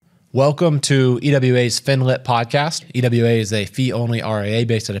Welcome to EWA's FinLit podcast. EWA is a fee-only RIA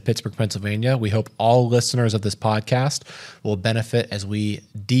based out of Pittsburgh, Pennsylvania. We hope all listeners of this podcast will benefit as we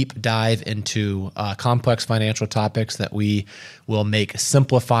deep dive into complex financial topics that we will make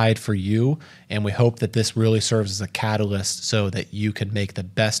simplified for you. And we hope that this really serves as a catalyst so that you can make the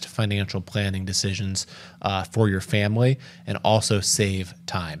best financial planning decisions for your family and also save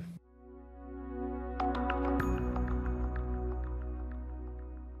time.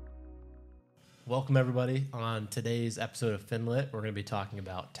 Welcome, everybody. On today's episode of FinLit, we're going to be talking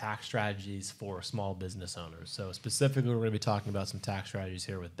about tax strategies for small business owners. So specifically, we're going to be talking about some tax strategies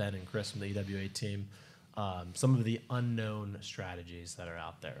here with Ben and Chris from the EWA team, some of the unknown strategies that are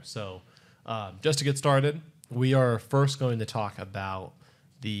out there. So just to get started, we are first going to talk about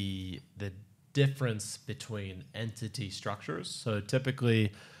the difference between entity structures. So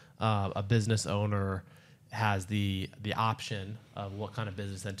typically, a business owner has the option of what kind of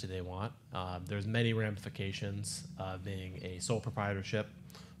business entity they want. There's many ramifications of being a sole proprietorship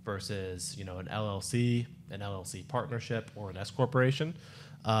versus an LLC partnership, or an S corporation.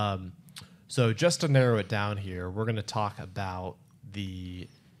 So just to narrow it down here, we're going to talk about the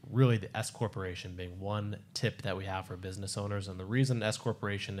S corporation being one tip that we have for business owners, and the reason S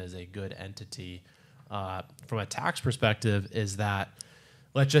corporation is a good entity from a tax perspective is that,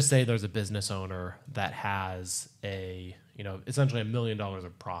 let's just say there's a business owner that has essentially $1 million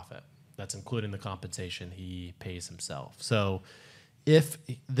of profit. That's including the compensation he pays himself. So if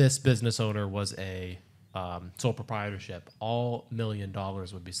this business owner was a sole proprietorship, all $1 million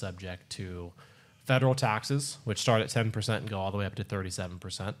would be subject to federal taxes, which start at 10% and go all the way up to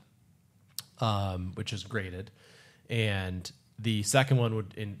 37%, which is graded. And the second one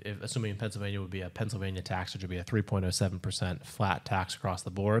would, assuming in Pennsylvania, would be a Pennsylvania tax, which would be a 3.07% flat tax across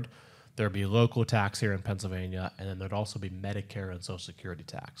the board. There would be local tax here in Pennsylvania, and then there'd also be Medicare and Social Security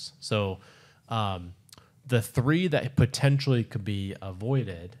tax. So the three that potentially could be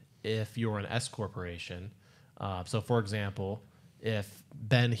avoided if you're an S corporation. So for example, if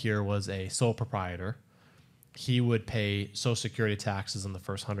Ben here was a sole proprietor, he would pay Social Security taxes on the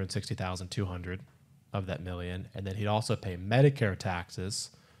first $160,200 of that million, and then he'd also pay Medicare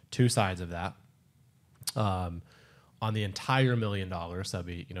taxes, two sides of that, on the entire $1 million. That'd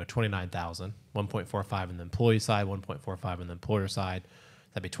be $29,000, 1.45 on the employee side, 1.45 on the employer side.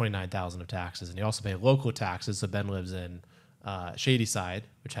 That'd be $29,000 of taxes, and he also pay local taxes. So Ben lives in Shadyside,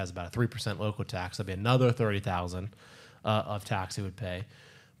 which has about a 3% local tax. That'd be another $30,000 of tax he would pay.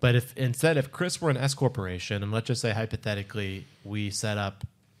 But if Chris were an S corporation, and let's just say hypothetically we set up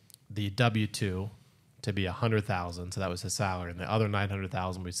the W-2 to be $100,000, so that was his salary, and the other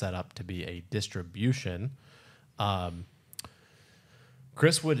 $900,000 we set up to be a distribution.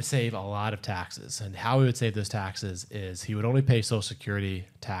 Chris would save a lot of taxes, and how he would save those taxes is he would only pay Social Security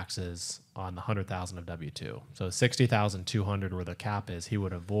taxes on the $100,000 of W-2. So $60,200, where the cap is, he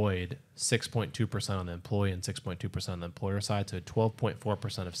would avoid 6.2% on the employee and 6.2% on the employer side. So 12.4%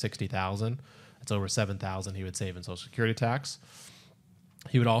 of $60,000, that's over $7,000 he would save in Social Security tax.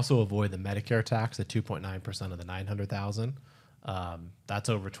 He would also avoid the Medicare tax at 2.9% of the $900,000. That's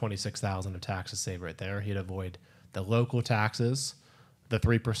over $26,000 of taxes saved right there. He'd avoid the local taxes, the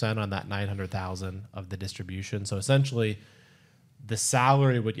 3% on that $900,000 of the distribution. So essentially, the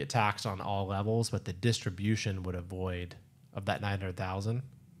salary would get taxed on all levels, but the distribution would avoid, of that $900,000,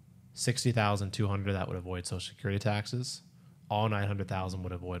 $60,200 that would avoid Social Security taxes. All $900,000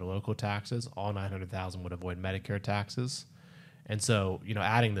 would avoid local taxes. All $900,000 would avoid Medicare taxes. And so,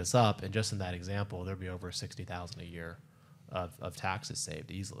 adding this up, and just in that example, there'd be over $60,000 a year of taxes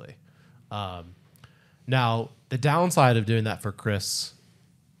saved easily. Now, the downside of doing that for Chris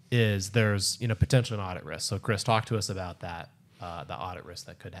is there's potentially an audit risk. So, Chris, talk to us about that, the audit risk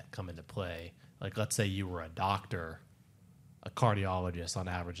that could come into play. Like, let's say you were a doctor, a cardiologist on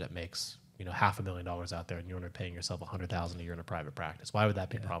average that makes $500,000 out there, and you're only paying yourself $100,000 a year in a private practice. Why would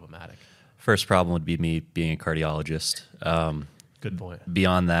that be problematic? First problem would be me being a cardiologist. Good point.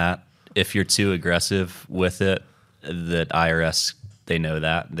 Beyond that, if you're too aggressive with it, the IRS, they know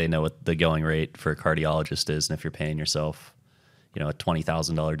that. They know what the going rate for a cardiologist is, and if you're paying yourself, a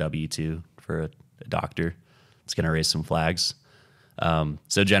 $20,000 W-2 for a doctor, it's going to raise some flags.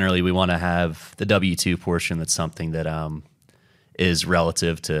 So generally, we want to have the W-2 portion that's something that is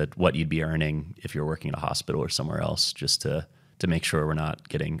relative to what you'd be earning if you're working at a hospital or somewhere else, just to make sure we're not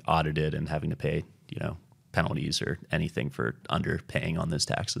getting audited and having to pay, penalties or anything for underpaying on those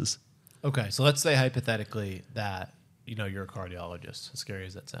taxes. Okay, so let's say hypothetically that you're a cardiologist, as scary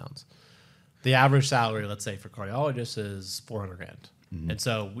as that sounds. The average salary, let's say for cardiologists, is $400,000. Mm-hmm. And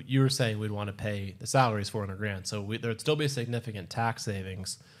so you were saying we'd want to pay the salaries $400,000. So there'd still be a significant tax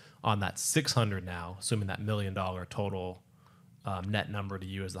savings On that 600 now, assuming that $1 million total net number to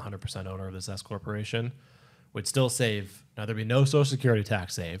you as the 100% owner of this S corporation, would still save. Now there'd be no Social Security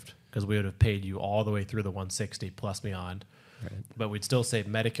tax saved because we would have paid you all the way through the 160 plus beyond. Right. But we'd still save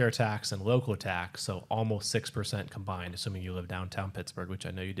Medicare tax and local tax, so almost 6% combined, assuming you live downtown Pittsburgh, which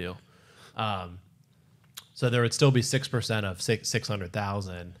I know you do. So there would still be 6% of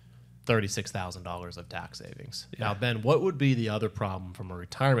 600,000, $36,000 of tax savings. Yeah. Now, Ben, what would be the other problem from a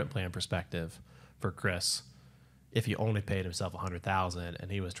retirement plan perspective for Chris if he only paid himself $100,000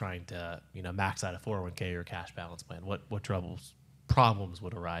 and he was trying to, max out a 401k or cash balance plan? What problems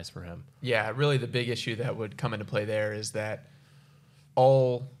would arise for him? Yeah, really the big issue that would come into play there is that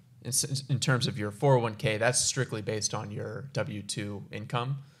all in terms of your 401k, that's strictly based on your W-2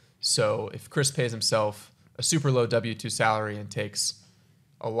 income. So if Chris pays himself a super low W-2 salary and takes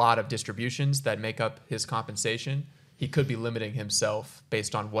a lot of distributions that make up his compensation, he could be limiting himself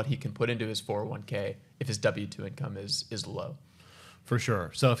based on what he can put into his 401k if his W-2 income is low. For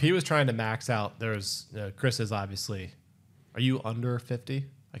sure. So if he was trying to max out, Chris is obviously, are you under 50?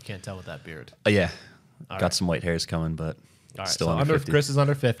 I can't tell with that beard. Yeah. Got some white hairs coming, but still so under 50. Chris is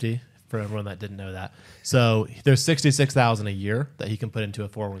under 50, for everyone that didn't know that. So there's $66,000 a year that he can put into a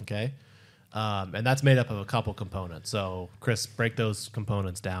 401k. And that's made up of a couple components. So Chris, break those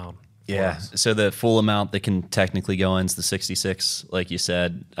components down. Yeah. So the full amount that can technically go in is the 66, like you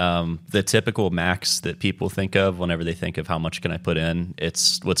said. The typical max that people think of whenever they think of how much can I put in,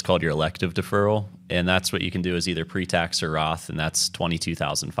 it's what's called your elective deferral. And that's what you can do is either pre-tax or Roth, and that's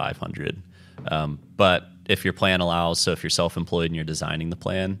 $22,500. But if your plan allows, so if you're self-employed and you're designing the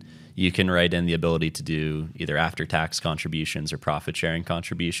plan, you can write in the ability to do either after-tax contributions or profit-sharing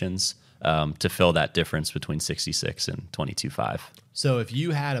contributions to fill that difference between 66 and 22.5. So if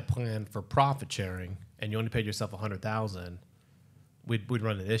you had a plan for profit sharing and you only paid yourself $100,000, we'd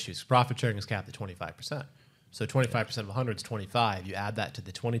run into issues. Profit sharing is capped at 25%. So 25% of 100 is 25. You add that to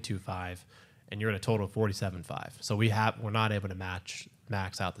the 22.5, and you're at a total of 47.5. So we're not able to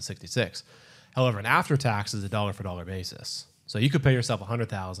max out the 66. However, an after tax is a dollar for dollar basis. So you could pay yourself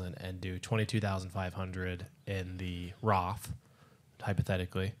 $100,000 and do $22,500 in the Roth,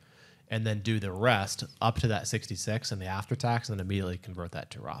 hypothetically, and then do the rest up to that 66 and the after tax, and then immediately convert that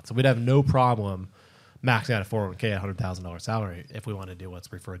to Roth. So we'd have no problem maxing out a 401k at $100,000 salary if we want to do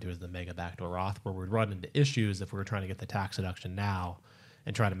what's referred to as the mega backdoor Roth, where we'd run into issues if we were trying to get the tax deduction now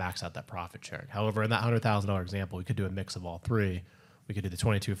and try to max out that profit sharing. However, in that $100,000 example, we could do a mix of all three. We could do the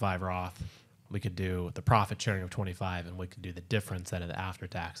 22.5 Roth, we could do the profit sharing of 25, and we could do the difference out of the after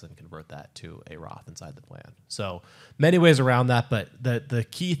tax and convert that to a Roth inside the plan. So many ways around that, but the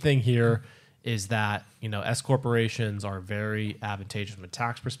key thing here is that S corporations are very advantageous from a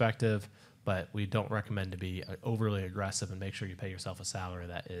tax perspective, but we don't recommend to be overly aggressive and make sure you pay yourself a salary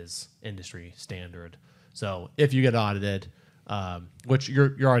that is industry standard. So if you get audited, which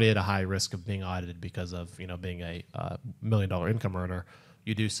you're already at a high risk of being audited because of being a $1 million income earner,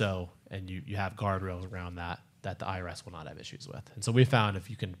 you do so, and you have guardrails around that the IRS will not have issues with. And so we found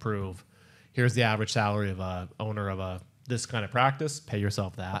if you can prove, here's the average salary of a owner of this kind of practice, pay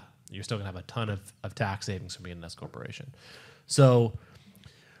yourself that, you're still going to have a ton of tax savings from being an S corporation. So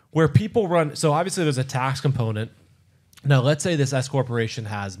where people run, so obviously there's a tax component. Now let's say this S corporation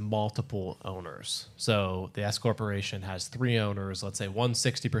has multiple owners. So the S corporation has 3 owners, let's say one's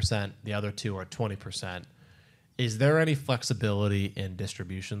 60%, the other 2 are 20%. Is there any flexibility in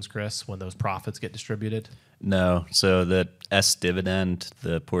distributions, Chris, when those profits get distributed? No. So the S dividend,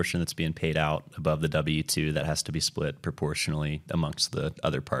 the portion that's being paid out above the W-2, that has to be split proportionally amongst the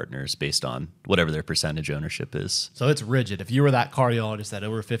other partners based on whatever their percentage ownership is. So it's rigid. If you were that cardiologist that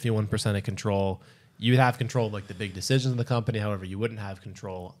over 51% of control, you would have control of the big decisions in the company. However, you wouldn't have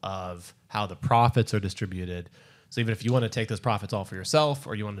control of how the profits are distributed. So even if you want to take those profits all for yourself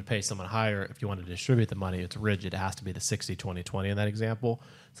or you want to pay someone higher, if you want to distribute the money, it's rigid. It has to be the 60-20-20 in that example.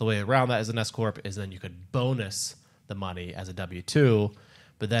 So the way around that as an S corp is then you could bonus the money as a W-2,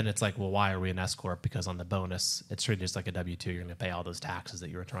 but then it's like, well, why are we an S corp? Because on the bonus, it's treated just like a W-2. You're going to pay all those taxes that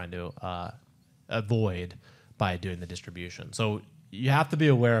you were trying to avoid by doing the distribution. So you have to be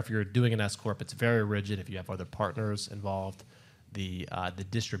aware if you're doing an S corp, it's very rigid. If you have other partners involved, the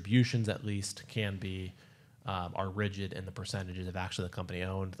distributions at least can be are rigid in the percentages of actually the company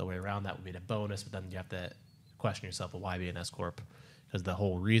owned. The way around that would be a bonus, but then you have to question yourself, well, why be an S corp? Because the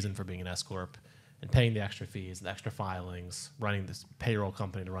whole reason for being an S corp and paying the extra fees, the extra filings, running this payroll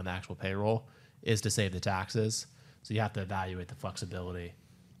company to run the actual payroll is to save the taxes. So you have to evaluate the flexibility.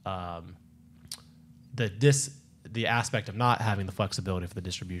 The aspect of not having the flexibility for the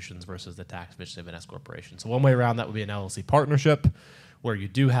distributions versus the tax efficiency of an S corporation. So one way around that would be an LLC partnership, where you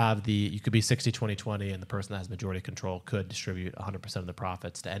do have you could be 60-20-20, and the person that has majority control could distribute 100% of the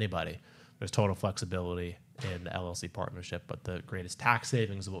profits to anybody. There's total flexibility in the LLC partnership, but the greatest tax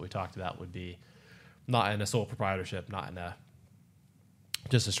savings of what we talked about would be not in a sole proprietorship, not in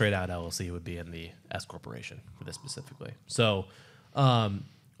just a straight out LLC, would be in the S corporation for this specifically. So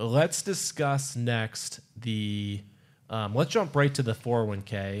let's discuss next let's jump right to the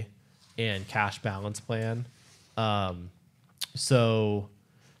 401k and cash balance plan. So,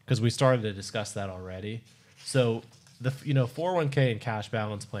 because we started to discuss that already. So the 401k and cash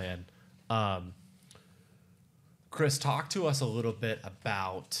balance plan. Chris, talk to us a little bit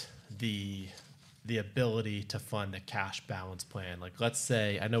about the ability to fund a cash balance plan. Like, let's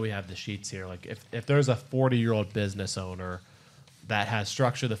say, I know we have the sheets here. Like, if there's a 40-year-old business owner that has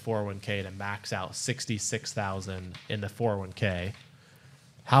structured the 401k to max out $66,000 in the 401k,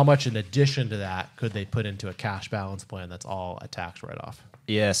 how much in addition to that could they put into a cash balance plan that's all a tax write-off?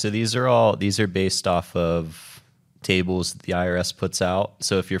 Yeah, so these are based off of tables that the IRS puts out.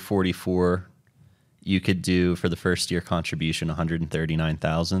 So if you're 44, you could do for the first year contribution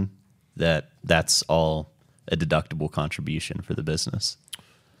 $139,000. That's all a deductible contribution for the business.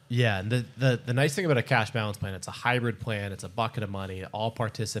 Yeah, and the nice thing about a cash balance plan, it's a hybrid plan. It's a bucket of money. All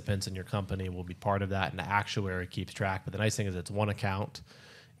participants in your company will be part of that, and the actuary keeps track. But the nice thing is it's one account,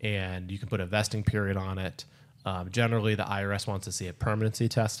 and you can put a vesting period on it. Generally, the IRS wants to see a permanency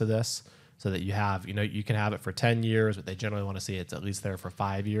test of this so that you can have it for 10 years, but they generally want to see it's at least there for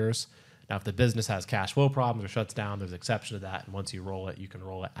 5 years. Now, if the business has cash flow problems or shuts down, there's an exception to that. And once you roll it, you can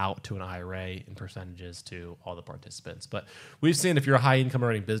roll it out to an IRA in percentages to all the participants. But we've seen if you're a high income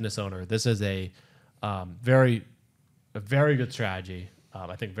earning business owner, this is a very good strategy.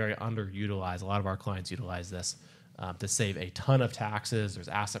 I think very underutilized. A lot of our clients utilize this to save a ton of taxes. There's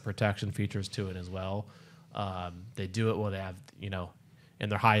asset protection features to it as well. They do it while they have, in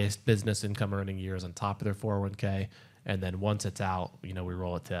their highest business income earning years on top of their 401k. And then once it's out, we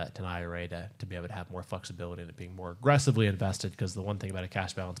roll it to an IRA to be able to have more flexibility and it being more aggressively invested. Because the one thing about a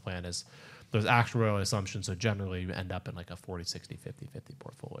cash balance plan is there's actuarial assumptions. So generally you end up in like a 40, 60, 50, 50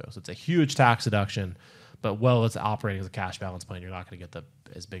 portfolio. So it's a huge tax deduction. But while it's operating as a cash balance plan, you're not going to get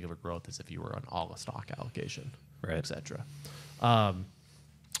as big of a growth as if you were on all a stock allocation, right, et cetera.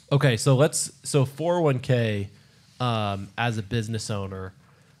 Okay, so 401k as a business owner,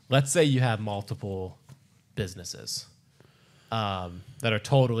 let's say you have multiple businesses that are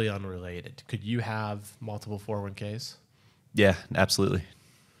totally unrelated. Could you have multiple 401ks? Yeah, absolutely.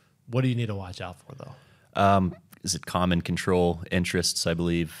 What do you need to watch out for, though? Is it common control interests, I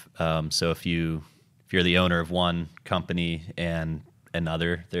believe? So if you're the owner of one company and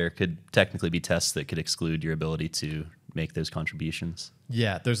another, there could technically be tests that could exclude your ability to make those contributions.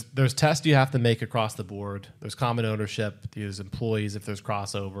 Yeah, there's tests you have to make across the board. There's common ownership. There's employees if there's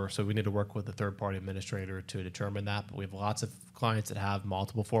crossover. So we need to work with the third-party administrator to determine that. But we have lots of clients that have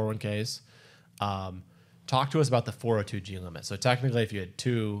multiple 401ks. Talk to us about the 402G limit. So technically, if you had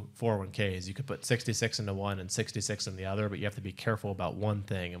two 401ks, you could put 66 into one and 66 in the other, but you have to be careful about one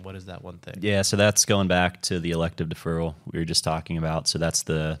thing. And what is that one thing? Yeah, so that's going back to the elective deferral we were just talking about. So that's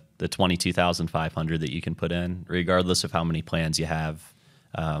the $22,500 that you can put in, regardless of how many plans you have.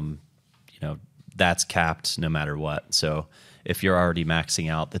 That's capped no matter what. So if you're already maxing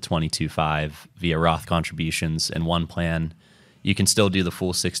out the 22.5 via Roth contributions in one plan, you can still do the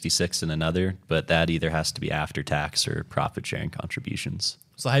full 66 in another, but that either has to be after tax or profit sharing contributions.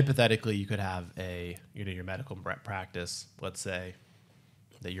 So hypothetically, you could have your medical practice. Let's say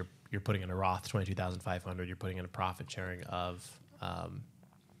that you're putting in a Roth 22,500. You're putting in a profit sharing of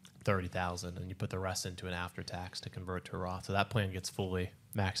 30,000, and you put the rest into an after tax to convert to a Roth. So that plan gets fully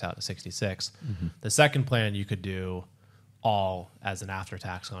maxed out to 66. Mm-hmm. The second plan you could do all as an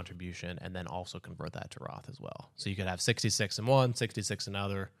after-tax contribution and then also convert that to Roth as well. So you could have 66 in one, 66 in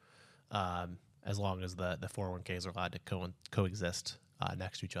other, as long as the 401ks are allowed to coexist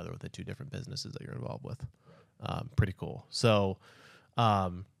next to each other with the two different businesses that you're involved with. Pretty cool. So,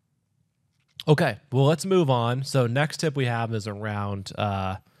 okay, well, let's move on. So next tip we have is around,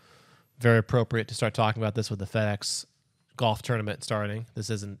 very appropriate to start talking about this with the FedEx golf tournament starting. This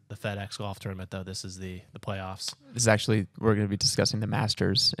isn't the FedEx golf tournament, though. This is the playoffs. This is actually, we're going to be discussing the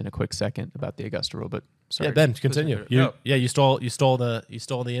Masters in a quick second about the Augusta rule, but sorry. Yeah, Ben, continue. You stole the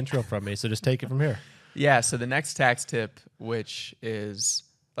intro from me, so just take it from here. Yeah, so the next tax tip, which is,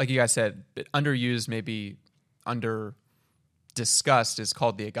 like you guys said, underused, maybe under discussed, is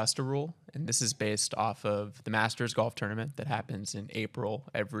called the Augusta rule. And this is based off of the Masters golf tournament that happens in April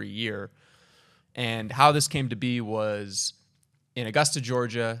every year. And how this came to be was in Augusta,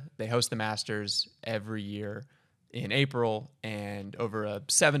 Georgia. They host the Masters every year. in April, and over a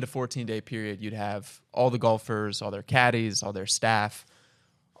 7 to 14 day period, you'd have all the golfers, all their caddies, all their staff,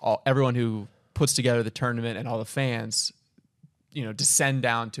 everyone who puts together the tournament, and all the fans, descend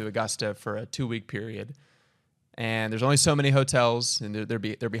down to Augusta for a 2-week period. And there's only so many hotels, and there'd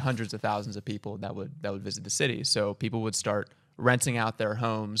be hundreds of thousands of people that would visit the city. So people would start renting out their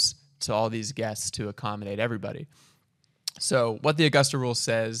homes to all these guests to accommodate everybody. So what the Augusta rule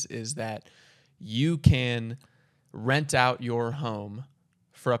says is that you can rent out your home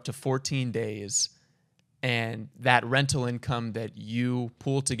for up to 14 days, and that rental income that you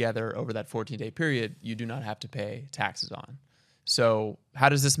pool together over that 14-day period, you do not have to pay taxes on. So how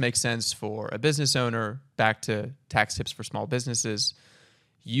does this make sense for a business owner? Back to tax tips for small businesses.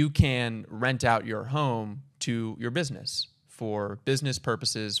 You can rent out your home to your business for business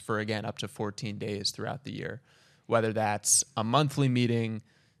purposes for, again, up to 14 days throughout the year, whether that's a monthly meeting,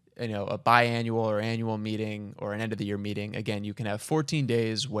 a biannual or annual meeting, or an end of the year meeting. Again, you can have 14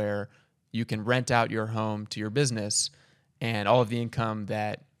 days where you can rent out your home to your business, and all of the income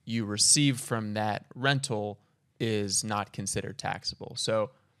that you receive from that rental is not considered taxable. So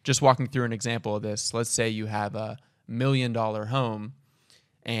just walking through an example of this, let's say you have a $1 million home,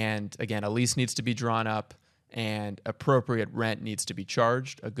 and again, a lease needs to be drawn up and appropriate rent needs to be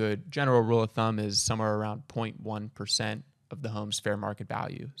charged. A good general rule of thumb is somewhere around 0.1% of the home's fair market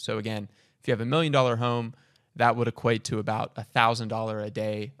value. So again, if you have $1 million home, that would equate to about $1,000 a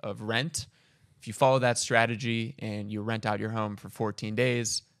day of rent. If you follow that strategy and you rent out your home for 14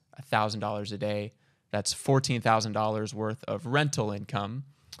 days, $1,000 a day, that's $14,000 worth of rental income.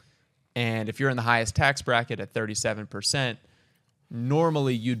 And if you're in the highest tax bracket at 37%,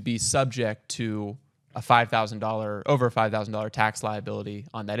 normally you'd be subject to over $5,000 tax liability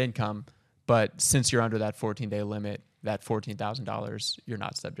on that income. But since you're under that 14-day limit, that $14,000 you're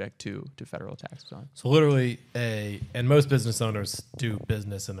not subject to federal taxes on. So literally, and most business owners do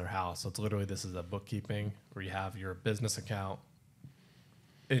business in their house. So it's literally, this is a bookkeeping where you have your business account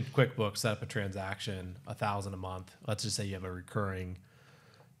in QuickBooks, set up a transaction, $1,000 a month. Let's just say you have a recurring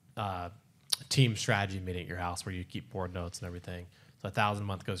team strategy meeting at your house where you keep board notes and everything. So $1,000 a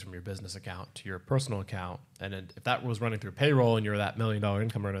month goes from your business account to your personal account. And then if that was running through payroll and you're that $1 million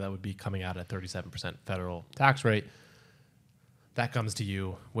income earner, that would be coming out at 37% federal tax rate. That comes to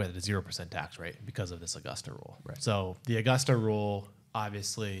you with a 0% tax rate because of this Augusta rule. Right. So the Augusta rule,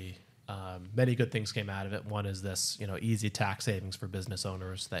 obviously, many good things came out of it. One is this, easy tax savings for business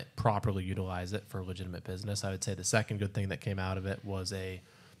owners that properly utilize it for legitimate business. I would say the second good thing that came out of it was a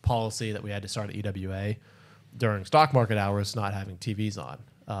policy that we had to start at EWA during stock market hours, not having TVs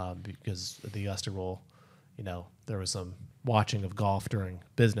on because of the Augusta rule. There was some watching of golf during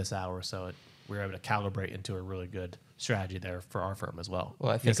business hours, so we were able to calibrate into a really good strategy there for our firm as well.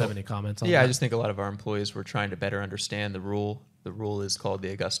 Well, I think you guys have any comments on that? Yeah, I just think a lot of our employees were trying to better understand the rule. The rule is called the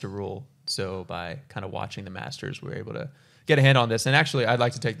Augusta rule. So by kind of watching the Masters, we were able to get a hand on this. And actually, I'd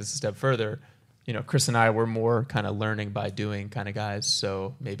like to take this a step further. Chris and I were more kind of learning by doing kind of guys.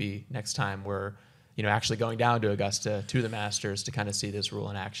 So maybe next time we're, actually going down to Augusta, to the Masters, to kind of see this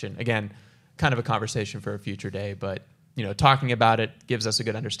rule in action. Again, kind of a conversation for a future day, but talking about it gives us a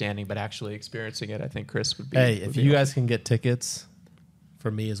good understanding, but actually experiencing it, I think Chris would be. Hey, if you guys can get tickets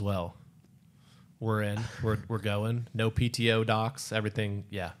for me as well, we're in. We're going. No PTO docs. Everything.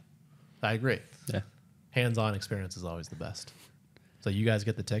 Yeah, I agree. Yeah, hands-on experience is always the best. So you guys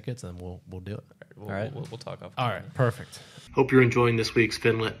get the tickets, and we'll do it. All right. We'll talk off. All right. Perfect. Hope you're enjoying this week's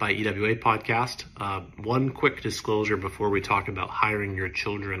FinLit by EWA podcast. One quick disclosure before we talk about hiring your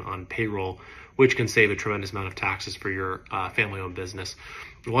children on payroll, which can save a tremendous amount of taxes for your family-owned business.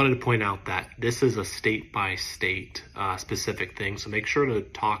 I wanted to point out that this is a state-by-state specific thing, so make sure to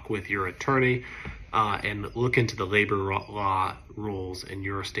talk with your attorney and look into the labor law rules in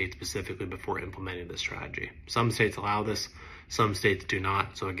your state specifically before implementing this strategy. Some states allow this, some states do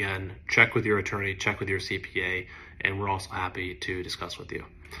not. So again, check with your attorney, check with your CPA, and we're also happy to discuss with you.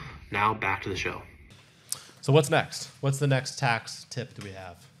 Now back to the show. So what's next? What's the next tax tip do we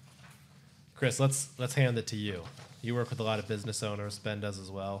have? Chris, let's hand it to you. You work with a lot of business owners. Ben does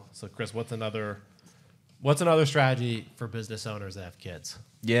as well. So Chris, what's another strategy for business owners that have kids?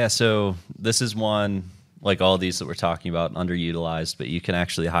 Yeah, so this is one, like all these that we're talking about, underutilized, but you can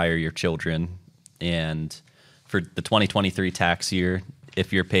actually hire your children. And for the 2023 tax year,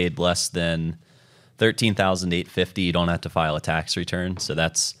 if you're paid less than $13,850, you don't have to file a tax return. So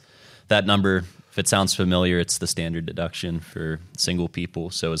that's that number. If it sounds familiar, it's the standard deduction for single people.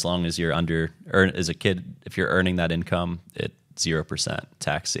 So as long as you're as a kid, if you're earning that income, it's 0%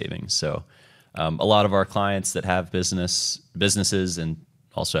 tax savings. So a lot of our clients that have businesses and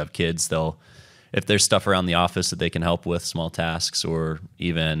also have kids, they'll if there's stuff around the office that they can help with, small tasks, or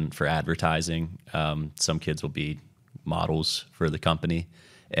even for advertising, some kids will be models for the company,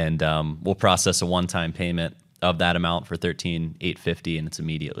 and we'll process a one-time payment of that amount for $13,850, and it's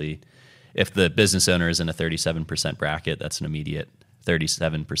immediately. If the business owner is in a 37% bracket, that's an immediate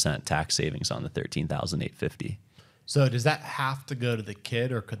 37% tax savings on the $13,850. So does that have to go to the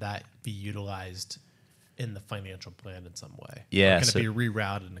kid, or could that be utilized in the financial plan in some way? Yeah, Or can so- it be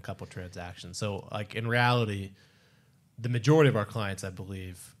rerouted in a couple transactions? So like in reality, the majority of our clients, I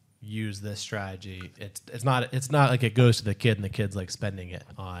believe, use this strategy. It's not like it goes to the kid and the kid's like spending it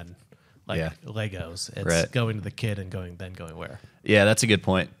on like Yeah. Legos. It's Right. going to the kid and going where? Yeah, that's a good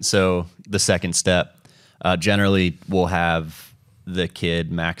point. So the second step, generally we'll have the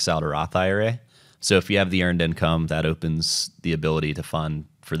kid max out a Roth IRA. So if you have the earned income, that opens the ability to fund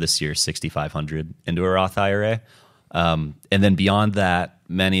for this year $6,500 into a Roth IRA. And then beyond that,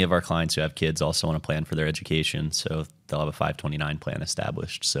 many of our clients who have kids also want to plan for their education. So they'll have a 529 plan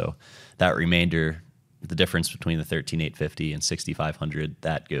established. So that remainder, the difference between the $13,850 and $6,500,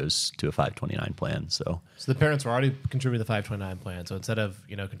 that goes to a 529 plan. So So the parents were already contributing the 529 plan. So instead of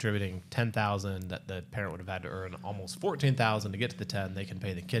contributing 10,000, that the parent would have had to earn almost 14,000 to get to the 10. They can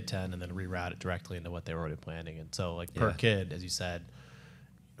pay the kid 10 and then reroute it directly into what they were already planning. And so like per Yeah. kid, as you said,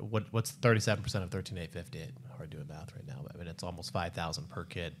 what's 37% of 13,850? Hard doing math right now, but I mean it's almost 5,000 per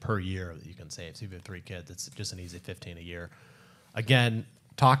kid per year that you can save. So if you have 3 kids, it's just an easy 15 a year. Again,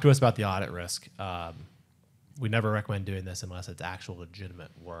 talk to us about the audit risk. We never recommend doing this unless it's actual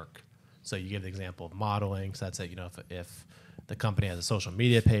legitimate work. So you give the example of modeling. So that's it. If the company has a social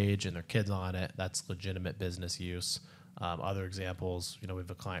media page and their kids on it, that's legitimate business use. Other examples, we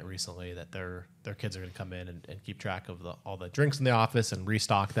have a client recently that their kids are going to come in and keep track of all the drinks in the office and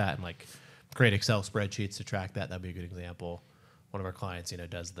restock that and like create Excel spreadsheets to track that. That'd be a good example. One of our clients,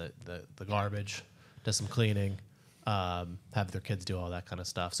 does the garbage, does some cleaning, have their kids do all that kind of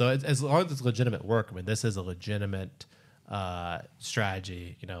stuff. So as long as it's legitimate work, I mean, this is a legitimate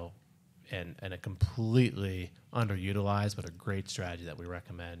strategy, and a completely underutilized, but a great strategy that we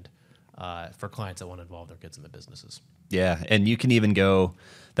recommend for clients that want to involve their kids in the businesses. yeah, and you can even go,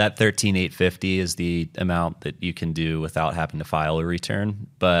 that $13,850 is the amount that you can do without having to file a return.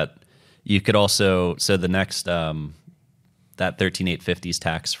 But you could also, so the next, that $13,850 is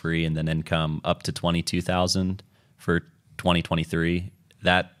tax free, and then income up to $22,000 for 2023.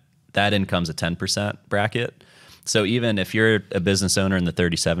 That income's a 10% bracket. So even if you're a business owner in the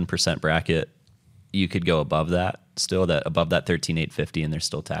 37% bracket, you could go above that, still above that $13,850, and there's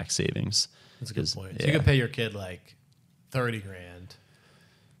still tax savings. That's a good point. Yeah. So you could pay your kid like $30,000,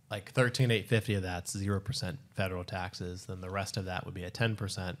 like $13,850 of that's 0% federal taxes. Then the rest of that would be a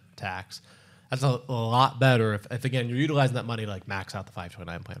 10% tax. That's a lot better if again you're utilizing that money to like max out the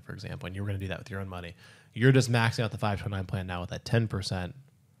 529 plan, for example, and you were going to do that with your own money. You're just maxing out the 529 plan now with that 10%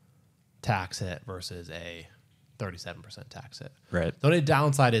 tax hit versus a 37% tax hit. Right. The only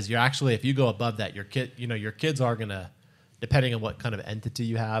downside is you're actually, if you go above that, your kids are gonna, depending on what kind of entity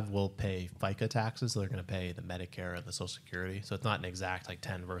you have, will pay FICA taxes. So they're gonna pay the Medicare and the Social Security. So it's not an exact like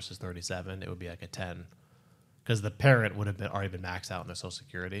 10 versus 37. It would be like a 10 because the parent would have already been maxed out in their Social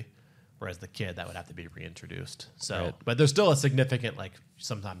Security, whereas the kid, that would have to be reintroduced. So, Right. but there's still a significant, like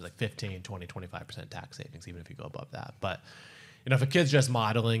sometimes like 15, 20, 25% tax savings, even if you go above that. But if a kid's just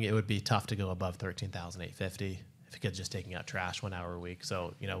modeling, it would be tough to go above $13,850. If a kid's just taking out trash 1 hour a week.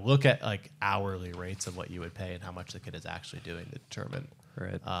 So, look at like hourly rates of what you would pay and how much the kid is actually doing to determine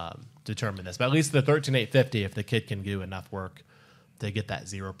this. But at least the $13,850, if the kid can do enough work to get that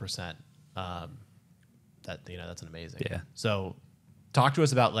 0%, that's an amazing. Yeah. So talk to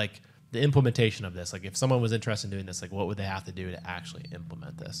us about like the implementation of this. Like if someone was interested in doing this, like what would they have to do to actually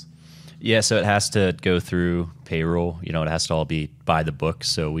implement this? Yeah, so it has to go through payroll. It has to all be by the book.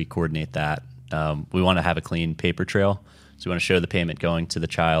 So we coordinate that. We want to have a clean paper trail. So we want to show the payment going to the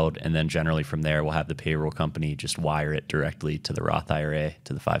child, and then generally from there, we'll have the payroll company just wire it directly to the Roth IRA,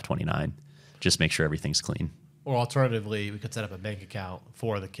 to the 529. Just make sure everything's clean. Or alternatively, we could set up a bank account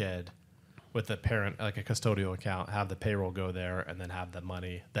for the kid with the parent, like a custodial account, have the payroll go there, and then have the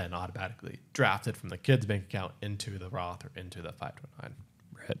money then automatically drafted from the kid's bank account into the Roth or into the 529.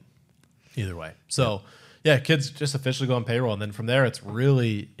 Right. Either way. So, yeah, kids just officially go on payroll, and then from there, it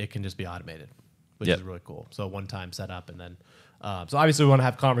can just be automated, which Yep. is really cool. So one-time setup, and then, so obviously we want to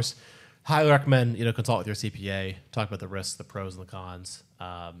have highly recommend, consult with your CPA, talk about the risks, the pros and the cons.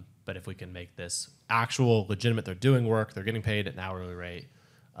 But if we can make this actual, legitimate, they're doing work, they're getting paid at an hourly rate,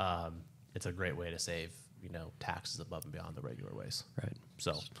 it's a great way to save taxes above and beyond the regular ways. Right.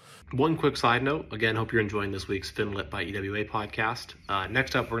 So, one quick side note. Again, hope you're enjoying this week's FinLit by EWA podcast.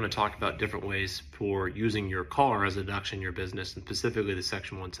 Next up, we're going to talk about different ways for using your car as a deduction in your business, and specifically the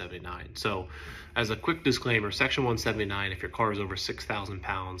Section 179. So, as a quick disclaimer, Section 179, if your car is over 6,000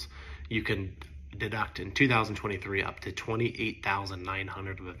 pounds, you can deduct in 2023 up to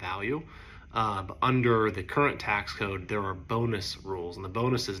 $28,900 of a value. Under the current tax code, there are bonus rules, and the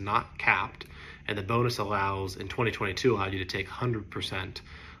bonus is not capped. And the bonus allowed you to take 100%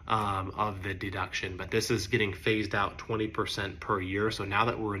 of the deduction, but this is getting phased out 20% per year. So now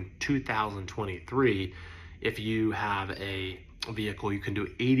that we're in 2023, if you have a vehicle, you can do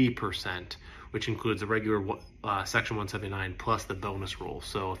 80%, which includes the regular Section 179 plus the bonus rule.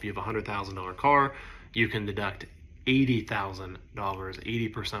 So if you have a $100,000 car, you can deduct $80,000,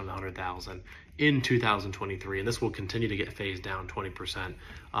 80% of the $100,000 in 2023, and this will continue to get phased down 20%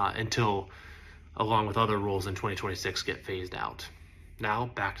 until, along with other rules in 2026, get phased out. Now,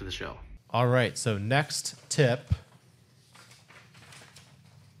 back to the show. all right. So next tip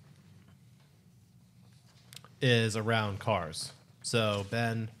is around cars. So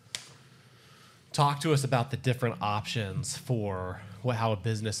Ben, talk to us about the different options for how a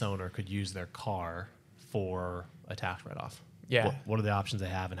business owner could use their car for a tax write-off. Yeah. What are the options they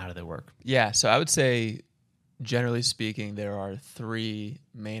have and how do they work? Yeah, so I would say, generally speaking, there are three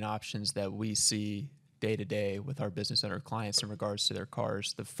main options that we see day to day with our business owner clients in regards to their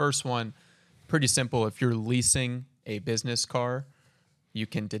cars. The first one, pretty simple. If you're leasing a business car, you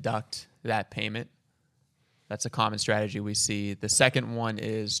can deduct that payment. That's a common strategy we see. The second one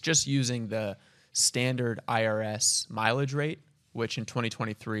is just using the standard IRS mileage rate, which in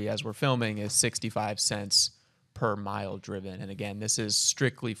 2023, as we're filming, is 65 cents per mile driven. And again, this is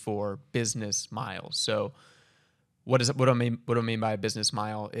strictly for business miles. So what do I mean by a business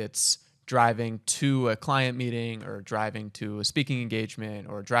mile? It's driving to a client meeting or driving to a speaking engagement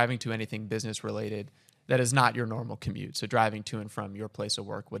or driving to anything business related that is not your normal commute. So driving to and from your place of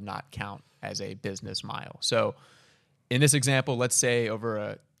work would not count as a business mile. So in this example, let's say in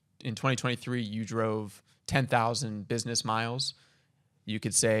 2023, you drove 10,000 business miles. You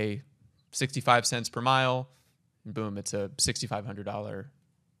could say 65 cents per mile, and boom, it's a $6,500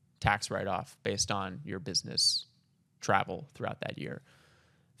 tax write-off based on your business travel throughout that year.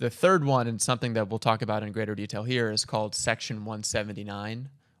 The third one, and something that we'll talk about in greater detail here, is called Section 179,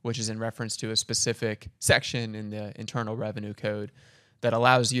 which is in reference to a specific section in the Internal Revenue Code that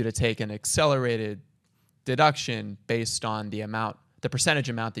allows you to take an accelerated deduction based on the percentage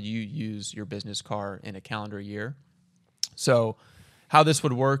amount that you use your business car in a calendar year. So how this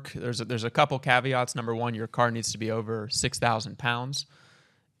would work, there's a couple caveats. Number one, your car needs to be over 6,000 pounds,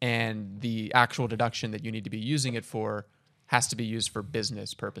 and the actual deduction that you need to be using it for has to be used for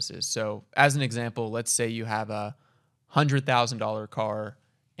business purposes. So as an example, let's say you have a $100,000 car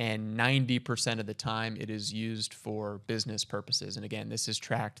and 90% of the time it is used for business purposes. And again, this is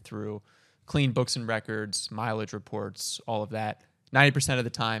tracked through clean books and records, mileage reports, all of that. 90% of the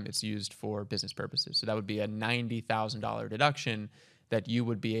time it's used for business purposes. So that would be a $90,000 deduction that you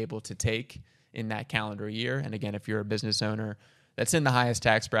would be able to take in that calendar year. And again, if you're a business owner that's in the highest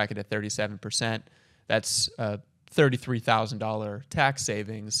tax bracket at 37%, that's a $33,000 tax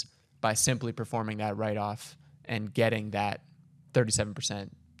savings by simply performing that write-off and getting that 37%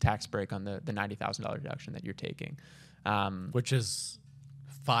 tax break on the $90,000 deduction that you're taking. Which is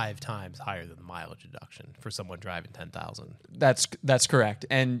 5 times higher than the mileage deduction for someone driving 10,000. That's correct.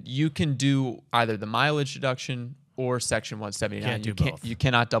 And you can do either the mileage deduction or Section 179. Can't do both. You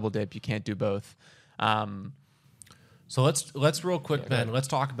cannot double dip. You can't do both. So let's real quick, Ben. Let's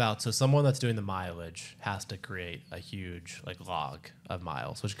talk about, so someone that's doing the mileage has to create a huge log of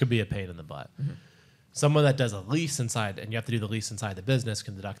miles, which could be a pain in the butt. Mm-hmm. Someone that does a lease inside, and you have to do the lease inside the business,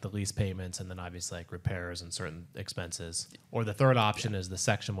 can deduct the lease payments and then obviously repairs and certain expenses. Or the third option is the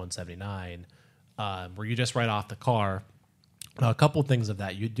Section 179, where you just write off the car. Now, a couple things of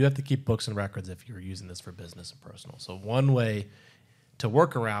that. You do have to keep books and records if you're using this for business and personal. So one way to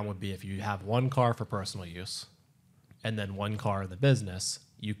work around would be if you have one car for personal use and then one car in the business,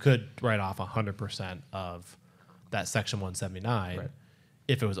 you could write off 100% of that Section 179 Right.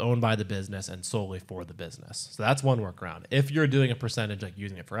 if it was owned by the business and solely for the business. So that's one workaround. If you're doing a percentage, like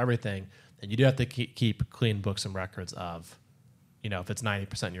using it for everything, then you do have to keep clean books and records of, if it's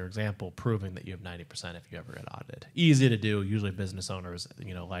 90% in your example, proving that you have 90% if you ever get audited. Easy to do. Usually business owners,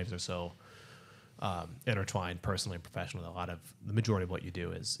 lives are so intertwined personally and professionally. The majority of what you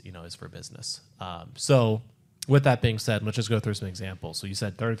do is for business. So with that being said, let's just go through some examples. So you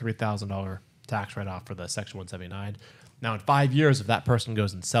said $33,000 tax write-off for the Section 179. Now, in 5 years, if that person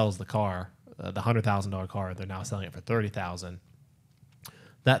goes and sells the car, the $100,000 car, they're now selling it for $30,000.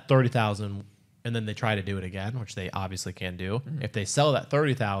 That $30,000, and then they try to do it again, which they obviously can do. Mm-hmm. If they sell that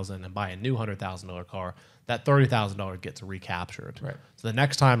 $30,000 and buy a new $100,000 car, that $30,000 gets recaptured. Right. So the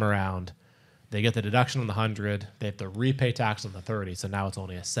next time around, they get the deduction on the 100. They have to repay tax on the 30. So now it's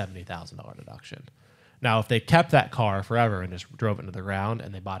only a $70,000 deduction. Now, if they kept that car forever and just drove it into the ground,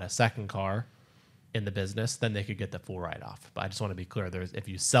 and they bought a second car in the business, then they could get the full write-off. But I just want to be clear: if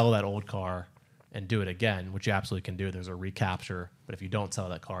you sell that old car and do it again, which you absolutely can do, there's a recapture. But if you don't sell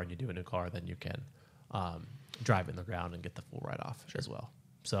that car and you do a new car, then you can drive it in the ground and get the full write-off as well.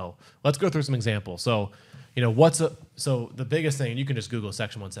 So let's go through some examples. So, so the biggest thing, and you can just Google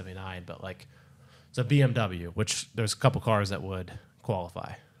Section 179, but like, it's a BMW, which there's a couple cars that would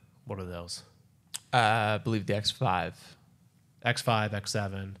qualify. What are those? I believe the X5. X5,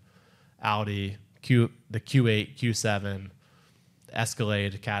 X7, Audi, the Q8, Q7,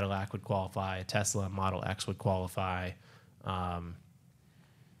 Escalade, Cadillac would qualify. Tesla Model X would qualify. The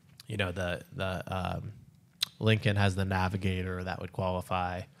Lincoln has the Navigator that would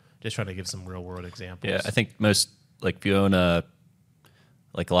qualify. Just trying to give some real world examples. Yeah, I think most, like if you own a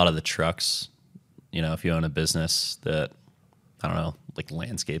lot of the trucks, if you own a business that, I don't know, like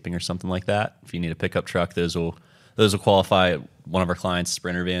landscaping or something like that, if you need a pickup truck, those will qualify. One of our clients,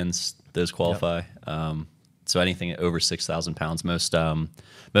 Sprinter vans, those qualify. Yep. So anything over 6,000 pounds, most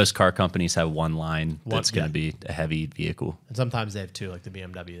car companies have one line that's going to be a heavy vehicle. And sometimes they have two, like the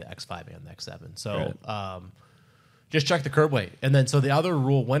BMW, the X5, and the X7. So just check the curb weight. And then, so the other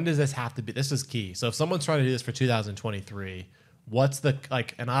rule, when does this have to be? This is key. So if someone's trying to do this for 2023, what's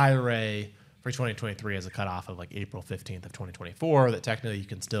an IRA for 2023 as a cutoff of like April 15th of 2024, that technically you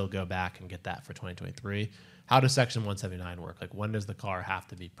can still go back and get that for 2023. How does Section 179 work? Like, when does the car have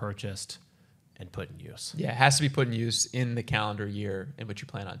to be purchased and put in use? Yeah, it has to be put in use in the calendar year in which you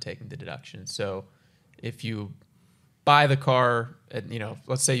plan on taking the deduction. So if you buy the car,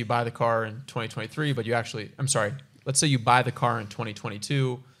 let's say you buy the car in 2023, but let's say you buy the car in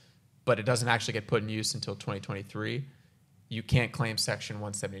 2022, but it doesn't actually get put in use until 2023, you can't claim Section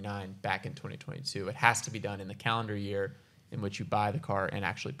 179 back in 2022. It has to be done in the calendar year in which you buy the car and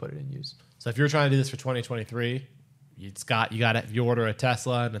actually put it in use. So if you're trying to do this for 2023, if you order a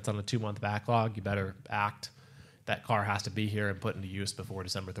Tesla and it's on a 2-month backlog, you better act. That car has to be here and put into use before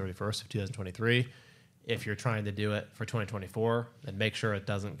December 31st of 2023. If you're trying to do it for 2024, then make sure it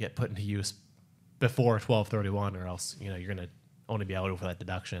doesn't get put into use before 12/31, or else you're going to only be eligible for that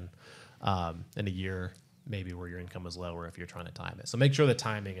deduction in a year maybe where your income is lower if you're trying to time it. So make sure the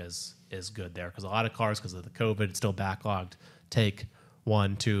timing is good there, because a lot of cars, because of the COVID, it's still backlogged, take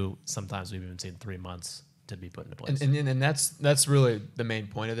 1, 2, sometimes we've even seen 3 months to be put into place. And that's really the main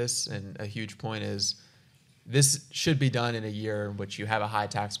point of this, and a huge point is this should be done in a year in which you have a high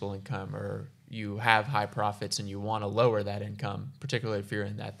taxable income, or you have high profits and you want to lower that income, particularly if you're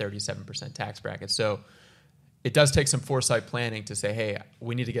in that 37% tax bracket. So it does take some foresight planning to say, hey,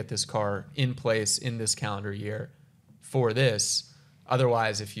 we need to get this car in place in this calendar year for this.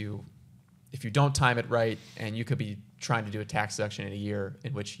 Otherwise, if you don't time it right, and you could be trying to do a tax deduction in a year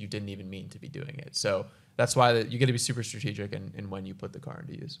in which you didn't even mean to be doing it. So that's why you got to be super strategic in when you put the car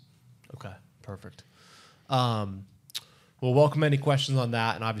into use. Okay, perfect. We'll welcome any questions on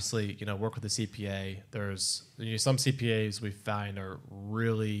that, and obviously, work with the CPA. There's some CPAs we find are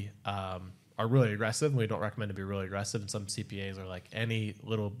really aggressive, and we don't recommend to be really aggressive. And some CPAs are like, any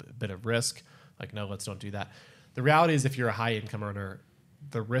little bit of risk, like, no, let's don't do that. The reality is, if you're a high income earner,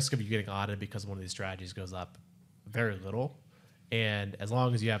 the risk of you getting audited because of one of these strategies goes up very little. And as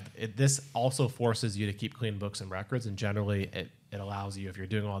long as you have this also forces you to keep clean books and records, and generally it allows you, if you're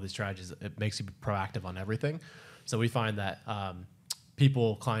doing all these strategies, it makes you proactive on everything. So we find that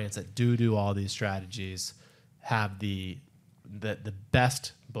clients that do all these strategies have the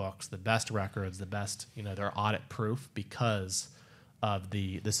best books, the best records, the best, they're audit proof because of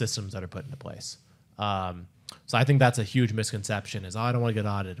the systems that are put into place. So I think that's a huge misconception is, I don't want to get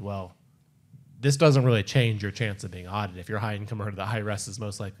audited. Well, this doesn't really change your chance of being audited. If you're a high income earner, the IRS is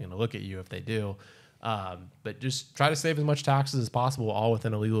most likely going to look at you if they do. But just try to save as much taxes as possible, all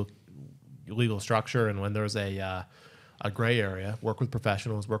within a legal structure. And when there's a gray area, work with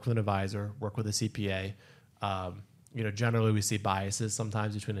professionals, work with an advisor, work with a CPA. Generally we see biases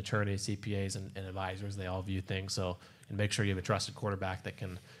sometimes between attorneys, CPAs, and advisors. They all view things. So, and make sure you have a trusted quarterback that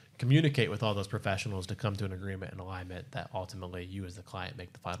can communicate with all those professionals to come to an agreement and alignment that ultimately you as the client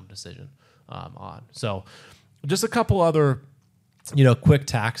make the final decision on. So just a couple other, quick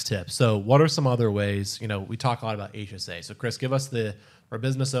tax tips. So what are some other ways, we talk a lot about HSA. So Chris, give us the or a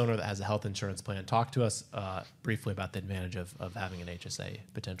business owner that has a health insurance plan, talk to us briefly about the advantage of having an HSA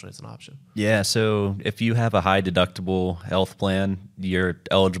potentially as an option. Yeah, so if you have a high deductible health plan, you're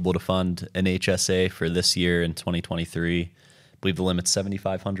eligible to fund an HSA for this year in 2023. I believe the limit's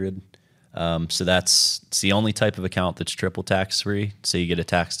 $7,500. So it's the only type of account that's triple tax free. So you get a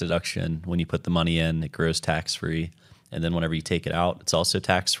tax deduction when you put the money in, it grows tax free, and then whenever you take it out, it's also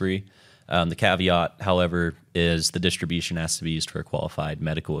tax free. The caveat, however, is the distribution has to be used for a qualified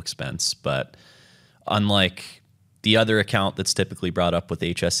medical expense. But unlike the other account that's typically brought up with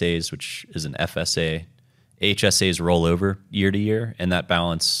HSAs, which is an FSA, HSAs roll over year to year, and that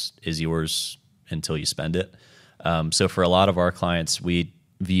balance is yours until you spend it. So for a lot of our clients, we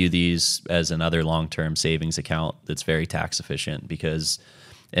view these as another long-term savings account that's very tax efficient, because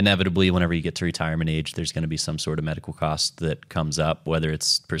inevitably, whenever you get to retirement age, there's going to be some sort of medical cost that comes up, whether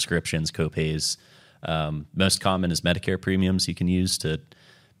it's prescriptions, copays. Most common is Medicare premiums you can use to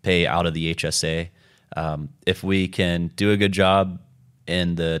pay out of the HSA. If we can do a good job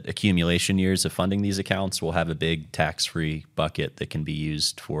in the accumulation years of funding these accounts, we'll have a big tax-free bucket that can be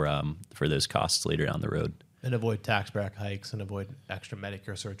used for those costs later down the road. And avoid tax bracket hikes and avoid extra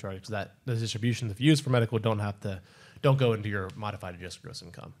Medicare surcharges. That the distributions, if used for medical, don't go into your modified adjusted gross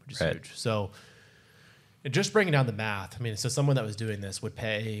income, which is right. huge. So just bringing down the math, I mean, so someone that was doing this would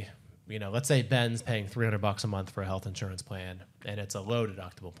pay, let's say Ben's paying $300 a month for a health insurance plan, and it's a low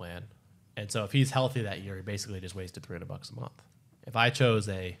deductible plan. And so if he's healthy that year, he basically just wasted $300 a month. If I chose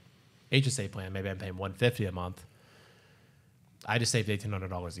a HSA plan, maybe I'm paying $150 a month, I just saved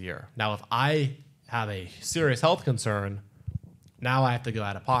 $1,800 a year. Now, if I have a serious health concern, now I have to go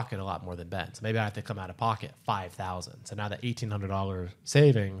out of pocket a lot more than Ben. So maybe I have to come out of pocket $5,000. So now that $1,800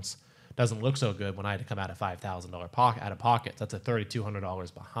 savings doesn't look so good when I had to come out of $5,000 out of pocket. That's a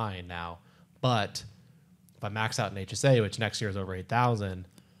 $3,200 behind now. But if I max out an HSA, which next year is over $8,000,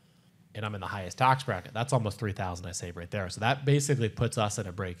 and I'm in the highest tax bracket, that's almost $3,000 I save right there. So that basically puts us at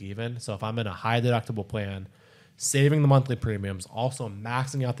a break even. So if I'm in a high deductible plan, saving the monthly premiums, also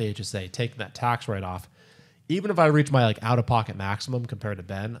maxing out the HSA, taking that tax write-off, even if I reach my out-of-pocket maximum compared to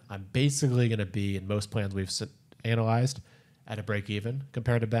Ben, I'm basically going to be, in most plans we've analyzed, at a break even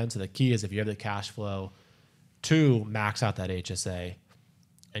compared to Ben. So the key is if you have the cash flow to max out that HSA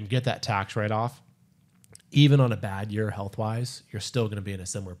and get that tax write-off, even on a bad year health-wise, you're still going to be in a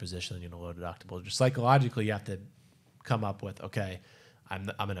similar position than low deductible. Just psychologically, you have to come up with, okay, I'm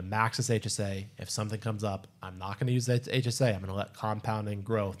going to max this HSA. If something comes up, I'm not going to use that HSA. I'm going to let compounding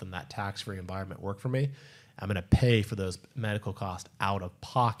growth in that tax-free environment work for me. I'm going to pay for those medical costs out of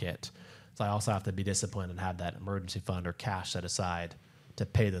pocket. So I also have to be disciplined and have that emergency fund or cash set aside to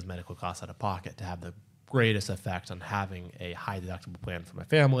pay those medical costs out of pocket to have the greatest effect on having a high deductible plan for my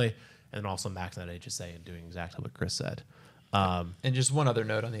family, and then also maxing out HSA and doing exactly what Chris said. And just one other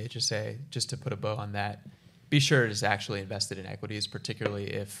note on the HSA, just to put a bow on that. Be sure it is actually invested in equities, particularly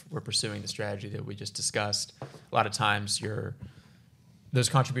if we're pursuing the strategy that we just discussed. A lot of times those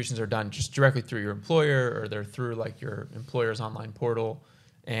contributions are done just directly through your employer, or they're through your employer's online portal,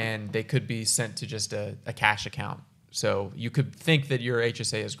 and they could be sent to just a cash account. So you could think that your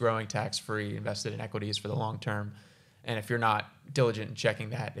HSA is growing tax-free, invested in equities for the long term. And if you're not diligent in checking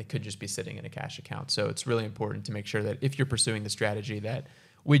that, it could just be sitting in a cash account. So it's really important to make sure that if you're pursuing the strategy that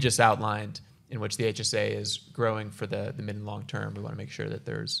we just outlined, in which the HSA is growing for the mid and long term, we want to make sure that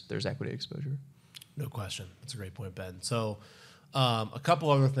there's equity exposure. No question. That's a great point, Ben. So a couple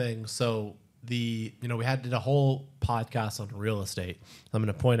other things. So we did a whole podcast on real estate. I'm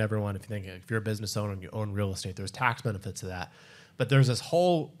going to point everyone, if you're a business owner and you own real estate, there's tax benefits to that. But there's this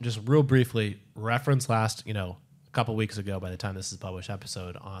whole, just real briefly, reference last, a couple weeks ago, by the time this is published,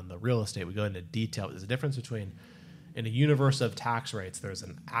 episode on the real estate. We go into detail. There's a difference between, in a universe of tax rates, there's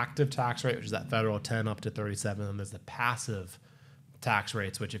an active tax rate, which is that federal 10 up to 37, and there's the passive tax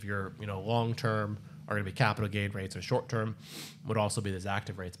rates, which if you're long-term are going to be capital gain rates, or short-term would also be those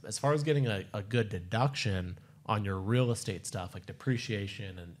active rates. But as far as getting a good deduction on your real estate stuff, like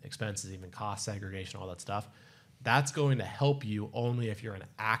depreciation and expenses, even cost segregation, all that stuff, that's going to help you only if you're an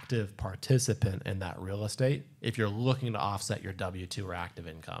active participant in that real estate, if you're looking to offset your W-2 or active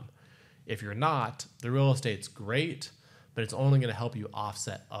income. If you're not, the real estate's great, but it's only going to help you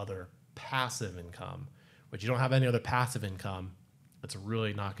offset other passive income, which you don't have any other passive income, it's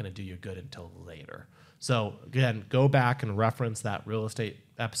really not going to do you good until later. So again, go back and reference that real estate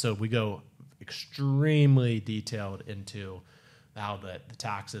episode. We go extremely detailed into how the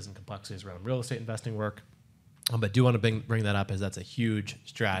taxes and complexities around real estate investing work. But do want to bring that up, as that's a huge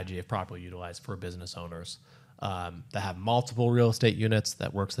strategy if properly utilized for business owners that have multiple real estate units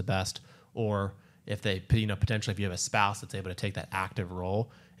that works the best, or if they, potentially if you have a spouse that's able to take that active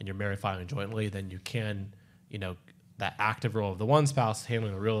role and you're married filing jointly, then you can, that active role of the one spouse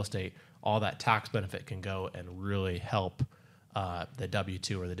handling the real estate, all that tax benefit can go and really help the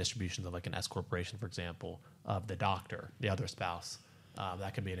W-2 or the distributions of like an S corporation, for example, of the doctor, the other spouse.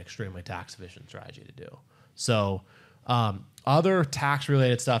 That can be an extremely tax efficient strategy to do. So other tax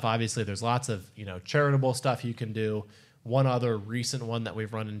related stuff, obviously there's lots of, charitable stuff you can do. One other recent one that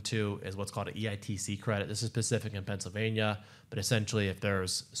we've run into is what's called an EITC credit. This is specific in Pennsylvania, but essentially if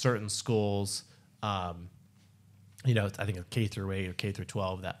there's certain schools, I think of K through 8 or K through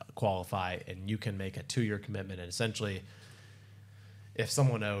 12 that qualify, and you can make a 2-year commitment. And essentially, if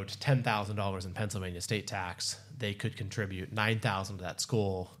someone owed $10,000 in Pennsylvania state tax, they could contribute $9,000 to that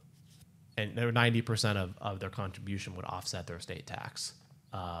school, and 90% of their contribution would offset their state tax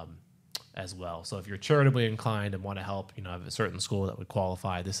as well. So if you're charitably inclined and want to help, have a certain school that would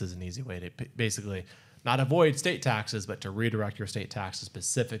qualify, this is an easy way to basically not avoid state taxes, but to redirect your state taxes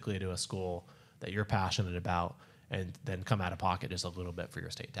specifically to a school that you're passionate about, and then come out of pocket just a little bit for your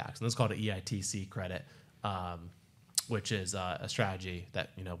state tax. And this is called an EITC credit, which is a strategy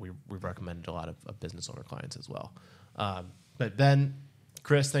that we've recommended to a lot of business owner clients as well. But Ben,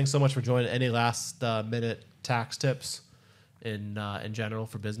 Chris, thanks so much for joining. Any last minute tax tips in general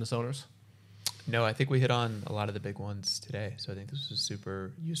for business owners? No, I think we hit on a lot of the big ones today. So I think this was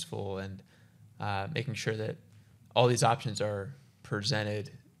super useful, and making sure that all these options are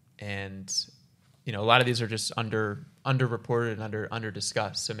presented, and a lot of these are just underreported and under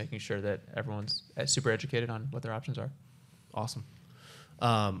discussed. So making sure that everyone's super educated on what their options are. Awesome.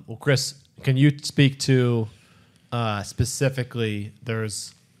 Well, Chris, can you speak to specifically?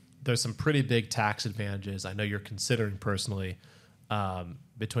 There's some pretty big tax advantages I know you're considering personally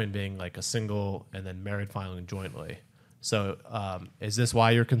between being like a single and then married filing jointly. So is this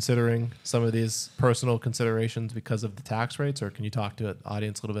why you're considering some of these personal considerations because of the tax rates, or can you talk to the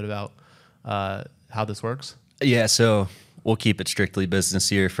audience a little bit about how this works? Yeah, so we'll keep it strictly business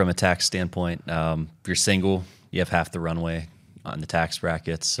here from a tax standpoint. If you're single, you have half the runway on the tax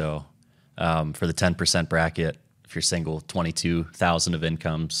brackets. So for the 10% bracket, if you're single, 22,000 of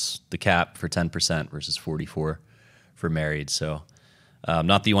incomes, the cap for 10% versus 44 for married. So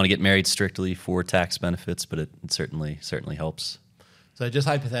not that you want to get married strictly for tax benefits, but it certainly helps. So just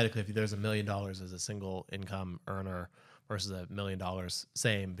hypothetically, if there's $1 million as a single income earner versus $1 million,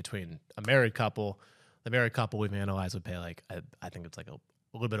 same between a married couple, the married couple we've analyzed would pay I think it's a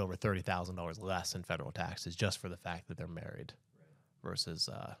little bit over $30,000 less in federal taxes just for the fact that they're married versus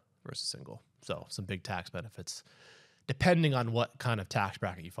single. So some big tax benefits depending on what kind of tax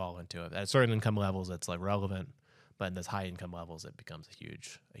bracket you fall into. At certain income levels, it's relevant, but in those high income levels, it becomes a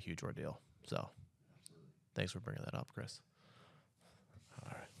huge ordeal. So thanks for bringing that up, Chris.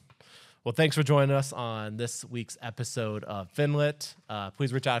 All right. Well, thanks for joining us on this week's episode of FinLit.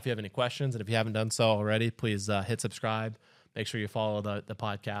 Please reach out if you have any questions, and if you haven't done so already, please hit subscribe. Make sure you follow the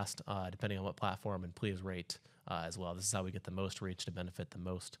podcast, depending on what platform, and please rate as well. This is how we get the most reach to benefit the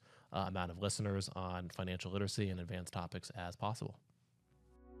most amount of listeners on financial literacy and advanced topics as possible.